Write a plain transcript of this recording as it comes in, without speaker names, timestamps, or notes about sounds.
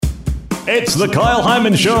It's the Kyle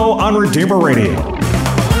Hyman Show on Redeemer Radio.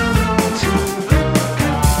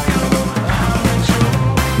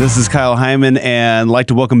 This is Kyle Hyman, and I'd like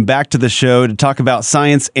to welcome back to the show to talk about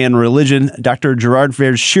science and religion, Dr. Gerard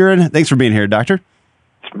Verschuuren. Thanks for being here, Doctor.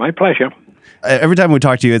 It's my pleasure. Every time we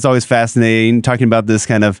talk to you, it's always fascinating talking about this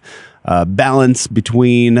kind of balance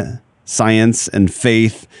between science and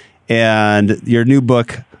faith. And your new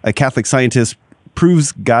book, A Catholic Scientist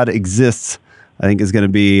Proves God Exists, I think is going to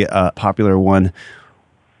be a popular one.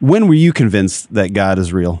 When were you convinced that God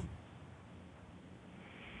is real?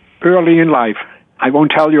 Early in life. I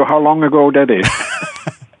won't tell you how long ago that is.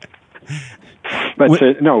 But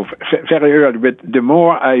very early. But the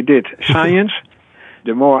more I did science,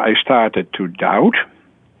 the more I started to doubt.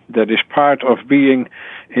 That is part of being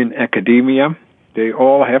in academia. They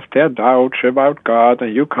all have their doubts about God,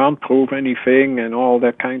 and you can't prove anything and all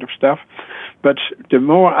that kind of stuff. But the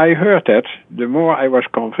more I heard that, the more I was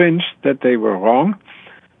convinced that they were wrong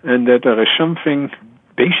and that there is something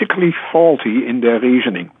basically faulty in their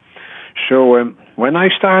reasoning. So when I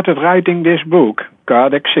started writing this book,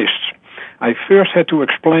 God Exists, I first had to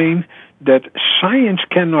explain that science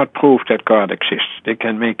cannot prove that God exists. They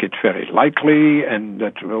can make it very likely, and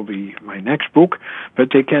that will be my next book, but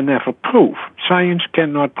they can never prove. Science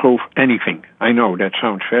cannot prove anything. I know that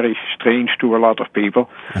sounds very strange to a lot of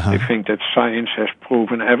people. They think that science has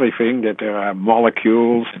proven everything, that there are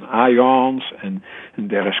molecules and ions, and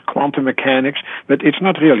there is quantum mechanics, but it's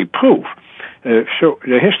not really proof. So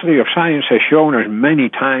the history of science has shown us many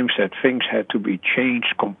times that things had to be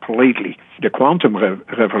changed completely. The quantum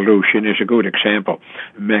revolution is a good example.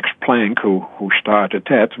 Max Planck, who started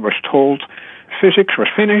that, was told physics was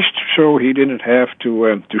finished, so he didn't have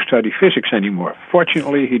to study physics anymore.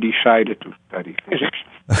 Fortunately, he decided to study physics,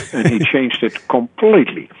 and he changed it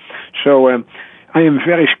completely. So I am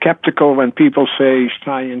very skeptical when people say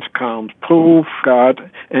science can't prove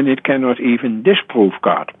God, and it cannot even disprove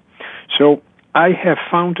God. So I have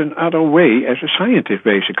found another way, as a scientist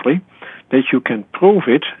basically, that you can prove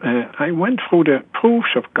it. I went through the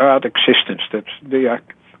proofs of God's existence. That they are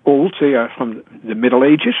old, they are from the Middle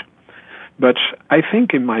Ages. But I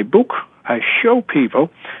think in my book I show people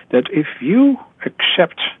that if you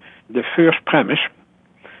accept the first premise,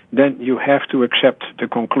 then you have to accept the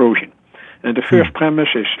conclusion. And the first premise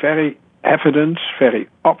is very evident, very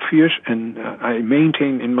obvious, and I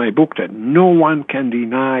maintain in my book that no one can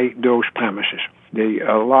deny those premises. They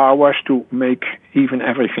allow us to make even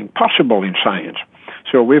everything possible in science.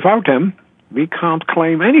 So without them, we can't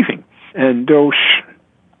claim anything. And those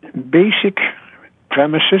basic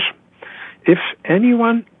premises, if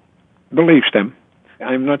anyone believes them,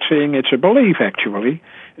 I'm not saying it's a belief actually,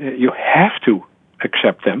 you have to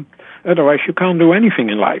accept them, otherwise you can't do anything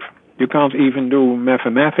in life. You can't even do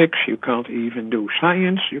mathematics, you can't even do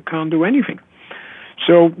science, you can't do anything.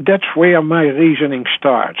 So that's where my reasoning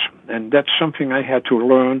starts, and that's something I had to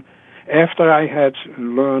learn. After I had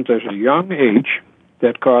learned as a young age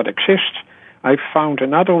that God exists, I found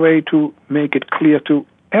another way to make it clear to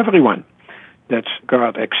everyone that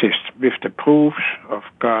God exists with the proofs of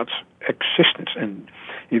God's existence. And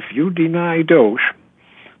if you deny those,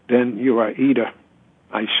 then you are either,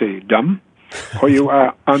 I say, dumb, or you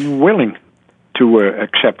are unwilling to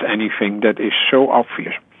accept anything that is so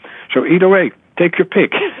obvious. So either way, take your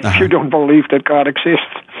pick if you don't believe that God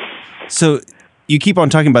exists. So you keep on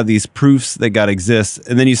talking about these proofs that God exists,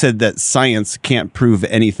 and then you said that science can't prove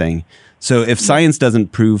anything. So if science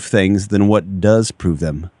doesn't prove things, then what does prove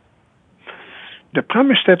them? The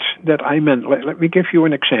premise that I meant, let me give you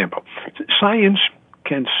an example. Science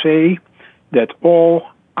can say that all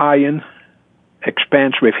iron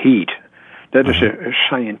expands with heat. That is a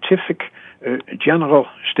scientific general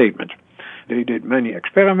statement. They did many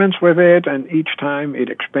experiments with it, and each time it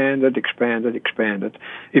expanded.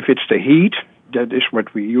 If it's the heat, that is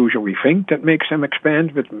what we usually think that makes them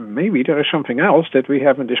expand, but maybe there is something else that we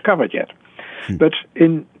haven't discovered yet. But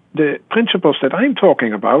in the principles that I'm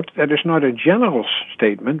talking about, that is not a general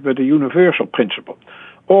statement, but a universal principle.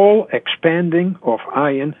 All expanding of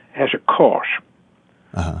iron has a cause.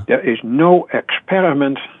 There is no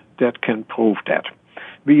experiment that can prove that.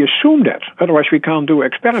 We assume that, otherwise we can't do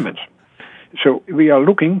experiments. So we are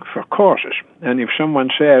looking for causes. And if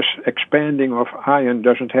someone says expanding of iron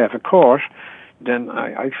doesn't have a cause, then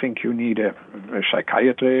I think you need a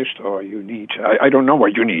psychiatrist, or you need, I don't know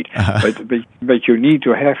what you need, but you need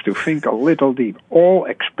to have to think a little deep. All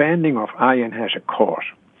expanding of iron has a cause.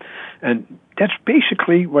 And that's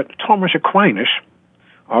basically what Thomas Aquinas,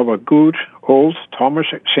 our good old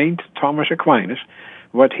Saint Thomas Aquinas,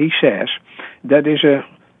 what he says, that is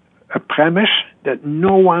a premise that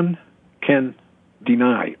no one can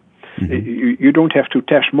deny. You don't have to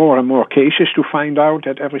test more and more cases to find out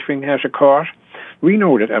that everything has a cause. We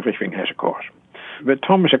know that everything has a cause. But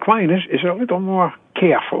Thomas Aquinas is a little more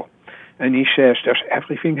careful. And he says, does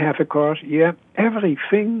everything have a cause? Yeah,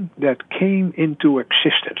 everything that came into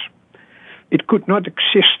existence. It could not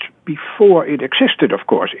exist before it existed, of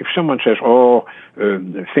course. If someone says,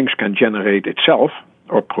 things can generate itself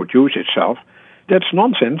or produce itself, that's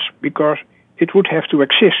nonsense, because it would have to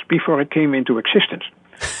exist before it came into existence,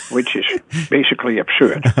 which is basically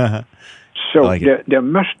absurd. So there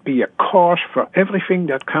must be a cause for everything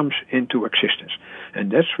that comes into existence.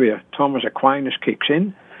 And that's where Thomas Aquinas kicks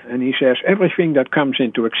in. And he says everything that comes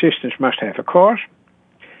into existence must have a cause.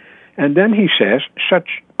 And then he says such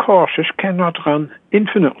causes cannot run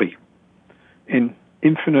infinitely, in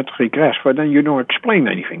infinite regress, for then you don't explain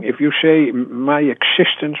anything. If you say my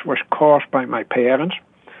existence was caused by my parents,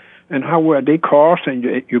 and how were they caused, and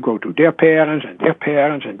you go to their parents and their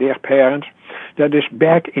parents and their parents, that is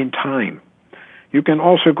back in time. You can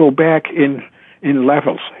also go back in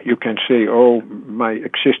levels. You can say, my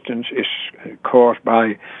existence is caused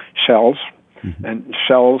by cells, and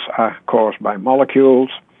cells are caused by molecules,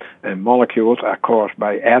 and molecules are caused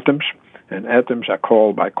by atoms, and atoms are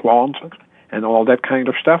caused by quanta, and all that kind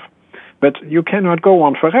of stuff. But you cannot go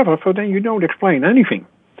on forever, for then you don't explain anything.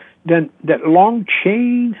 Then that long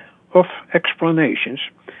chain of explanations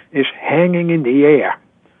is hanging in the air,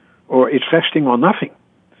 or it's resting on nothing.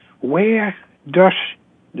 Where does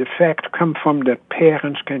the fact come from that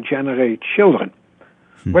parents can generate children?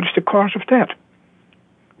 What is the cause of that?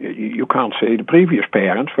 You can't say the previous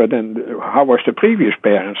parents, but then how was the previous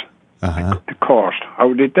parents caused?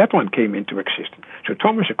 How did that one came into existence? So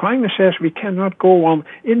Thomas Aquinas says we cannot go on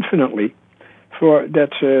infinitely, for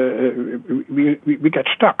that we get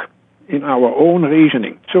stuck in our own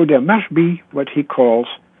reasoning. So there must be what he calls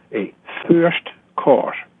a first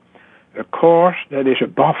cause, a cause that is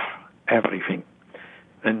above everything,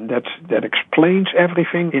 and that explains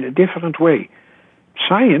everything in a different way.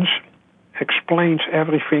 Science explains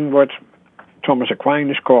everything what Thomas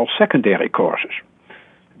Aquinas calls secondary causes.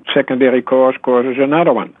 Secondary cause causes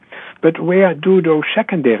another one. But where do those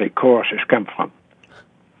secondary causes come from?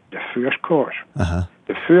 The first cause.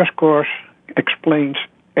 The first cause explains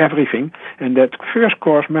everything, and that first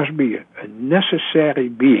cause must be a necessary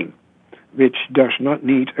being, which does not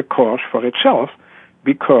need a cause for itself,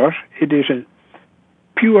 because it is a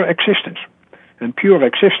pure existence. And pure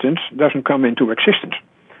existence doesn't come into existence.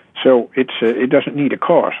 So it doesn't need a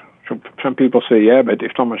cause. So some people say, yeah, but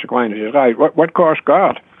if Thomas Aquinas is right, what caused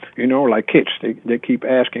God? You know, like kids, they keep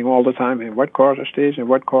asking all the time, and what causes this and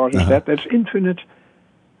what causes that? That's infinite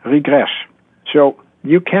regress. So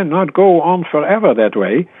you cannot go on forever that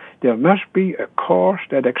way. There must be a cause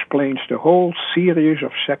that explains the whole series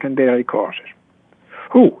of secondary causes.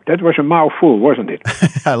 That was a mouthful, wasn't it?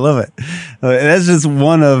 I love it. That's just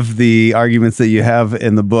one of the arguments that you have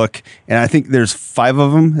in the book, and I think there's 5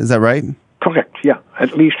 of them. Is that right? Correct, yeah.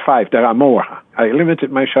 At least 5. There are more. I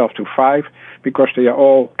limited myself to 5 because they are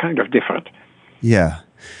all kind of different. Yeah.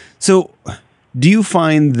 So do you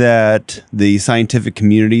find that the scientific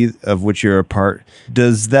community of which you're a part,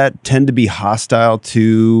 does that tend to be hostile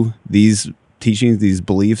to these teachings, these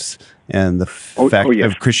beliefs, and the fact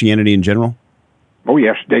of Christianity in general? Oh,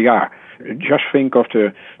 yes, they are. Just think of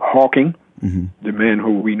the Hawking, the man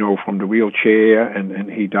who we know from the wheelchair,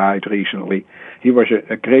 and he died recently. He was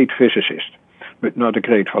a great physicist, but not a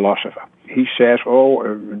great philosopher. He says,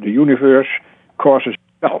 the universe causes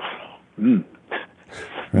itself. Right.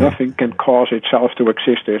 Nothing can cause itself to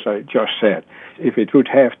exist, as I just said. If it would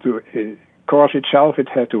have to cause itself, it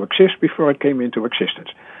had to exist before it came into existence.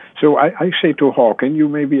 So I say to Hawking, you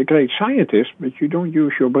may be a great scientist, but you don't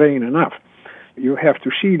use your brain enough. You have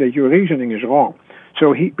to see that your reasoning is wrong.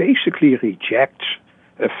 So he basically rejects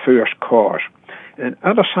a first cause. And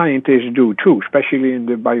other scientists do too, especially in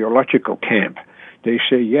the biological camp. They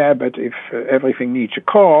say, yeah, but if everything needs a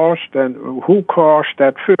cause, then who caused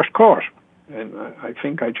that first cause? And I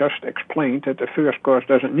think I just explained that the first cause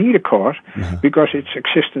doesn't need a cause because it's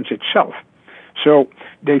existence itself. So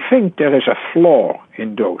they think there is a flaw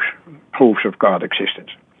in those proofs of God existence.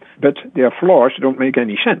 But their flaws don't make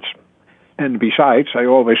any sense. And besides, I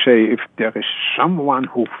always say, if there is someone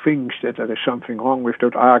who thinks that there is something wrong with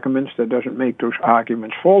those arguments, that doesn't make those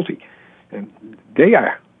arguments faulty. And they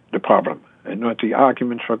are the problem, and not the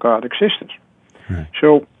arguments for God existence. Right.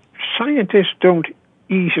 So scientists don't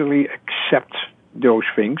easily accept those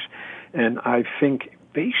things, and I think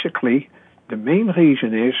basically the main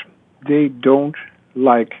reason is they don't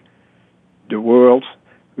like the world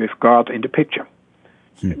with God in the picture.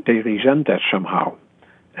 They resent that somehow.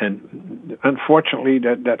 And unfortunately,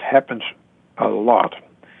 that happens a lot.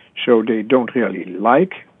 So they don't really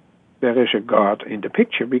like there is a God in the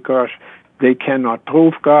picture because they cannot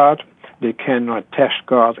prove God, they cannot test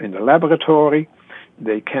God in the laboratory,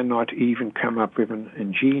 they cannot even come up with an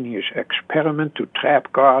ingenious experiment to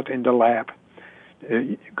trap God in the lab.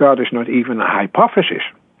 God is not even a hypothesis.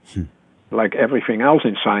 Like everything else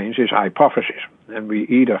in science is hypothesis. And we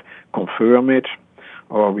either confirm it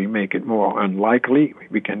or we make it more unlikely.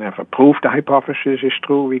 We can never prove the hypothesis is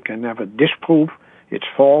true. We can never disprove it's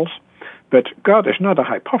false. But God is not a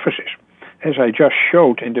hypothesis. As I just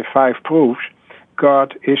showed in the 5 proofs,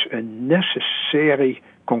 God is a necessary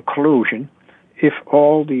conclusion if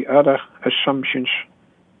all the other assumptions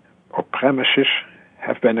or premises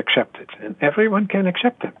have been accepted. And everyone can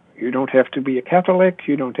accept them. You don't have to be a Catholic,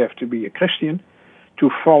 you don't have to be a Christian to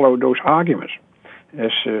follow those arguments.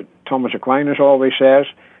 As Thomas Aquinas always says,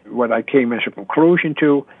 what I came as a conclusion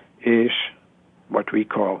to is what we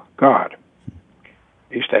call God.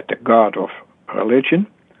 Is that the God of religion?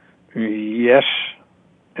 Yes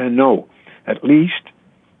and no. At least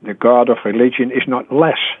the God of religion is not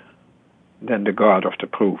less than the God of the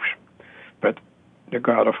proofs. But the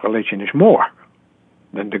God of religion is more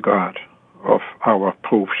than the God of our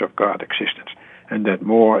proofs of God existence. And that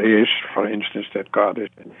more is, for instance, that God is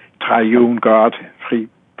a triune God, 3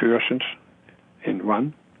 persons in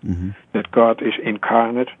one. Mm-hmm. That God is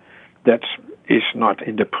incarnate. That is not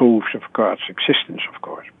in the proofs of God's existence, of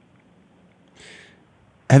course.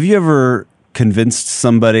 Have you ever convinced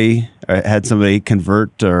somebody, or had somebody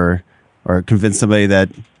convert, or convinced somebody that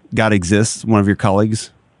God exists, one of your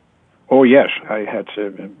colleagues? Oh, yes. I had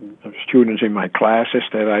students in my classes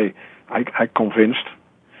that I convinced.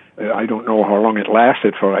 I don't know how long it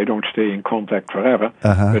lasted for. I don't stay in contact forever.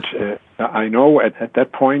 Uh-huh. But I know at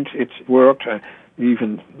that point it worked.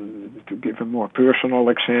 Even to give a more personal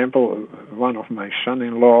example, one of my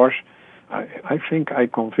son-in-laws, I think I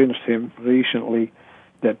convinced him recently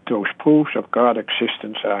that those proofs of God's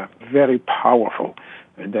existence are very powerful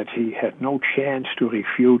and that he had no chance to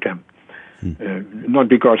refute them. Not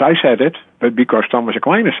because I said it, but because Thomas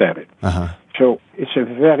Aquinas said it. Uh-huh. So it's a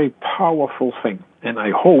very powerful thing. And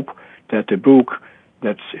I hope that the book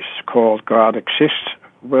that is called God Exists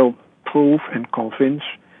will prove and convince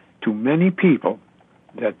to many people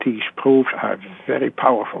that these proofs are very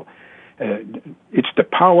powerful. It's the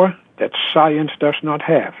power that science does not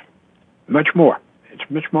have. Much more. It's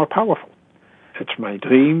much more powerful. It's my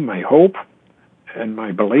dream, my hope, and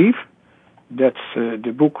my belief that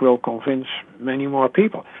the book will convince many more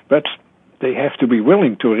people. But they have to be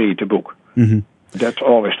willing to read the book. Mm-hmm. That's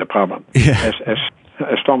always the problem. Yeah.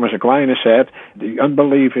 As Thomas Aquinas said, the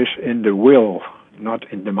unbelief is in the will,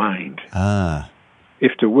 not in the mind. Ah.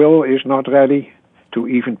 If the will is not ready to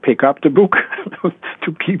even pick up the book,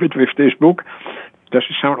 to keep it with this book, does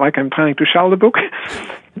it sound like I'm trying to sell the book?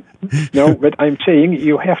 No, but I'm saying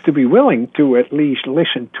you have to be willing to at least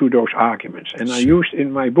listen to those arguments. And I used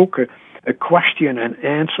in my book a question and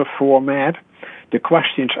answer format. The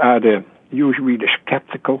questions are usually the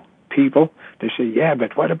skeptical people. They say, yeah,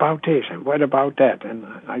 but what about this and what about that? And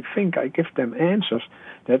I think I give them answers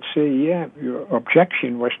that say, yeah, your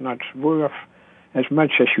objection was not worth as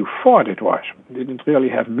much as you thought it was. It didn't really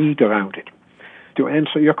have meat around it. To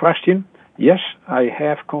answer your question, yes, I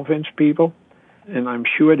have convinced people, and I'm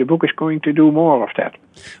sure the book is going to do more of that.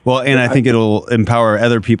 Well, and I think it'll empower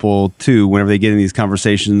other people, too, whenever they get in these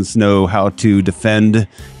conversations, know how to defend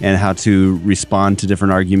and how to respond to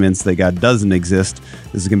different arguments that God doesn't exist.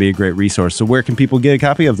 This is going to be a great resource. So where can people get a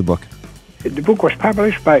copy of the book? The book was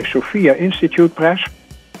published by Sophia Institute Press.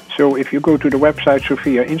 So if you go to the website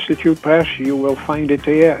Sophia Institute Press, you will find it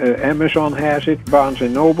there. Amazon has it, Barnes &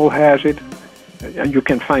 Noble has it, and you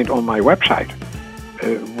can find on my website.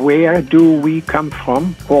 Where do we come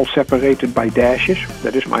from? All separated by dashes.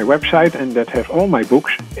 That is my website, and that has all my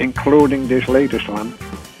books, including this latest one,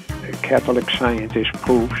 Catholic Scientist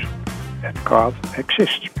Proves That God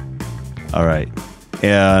Exists. All right.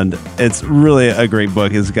 And it's really a great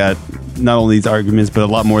book. It's got not only these arguments, but a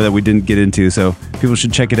lot more that we didn't get into. So people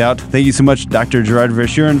should check it out. Thank you so much, Dr. Gerard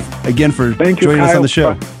Verschuuren, again for joining us on the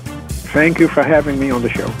show. Thank you for having me on the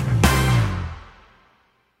show.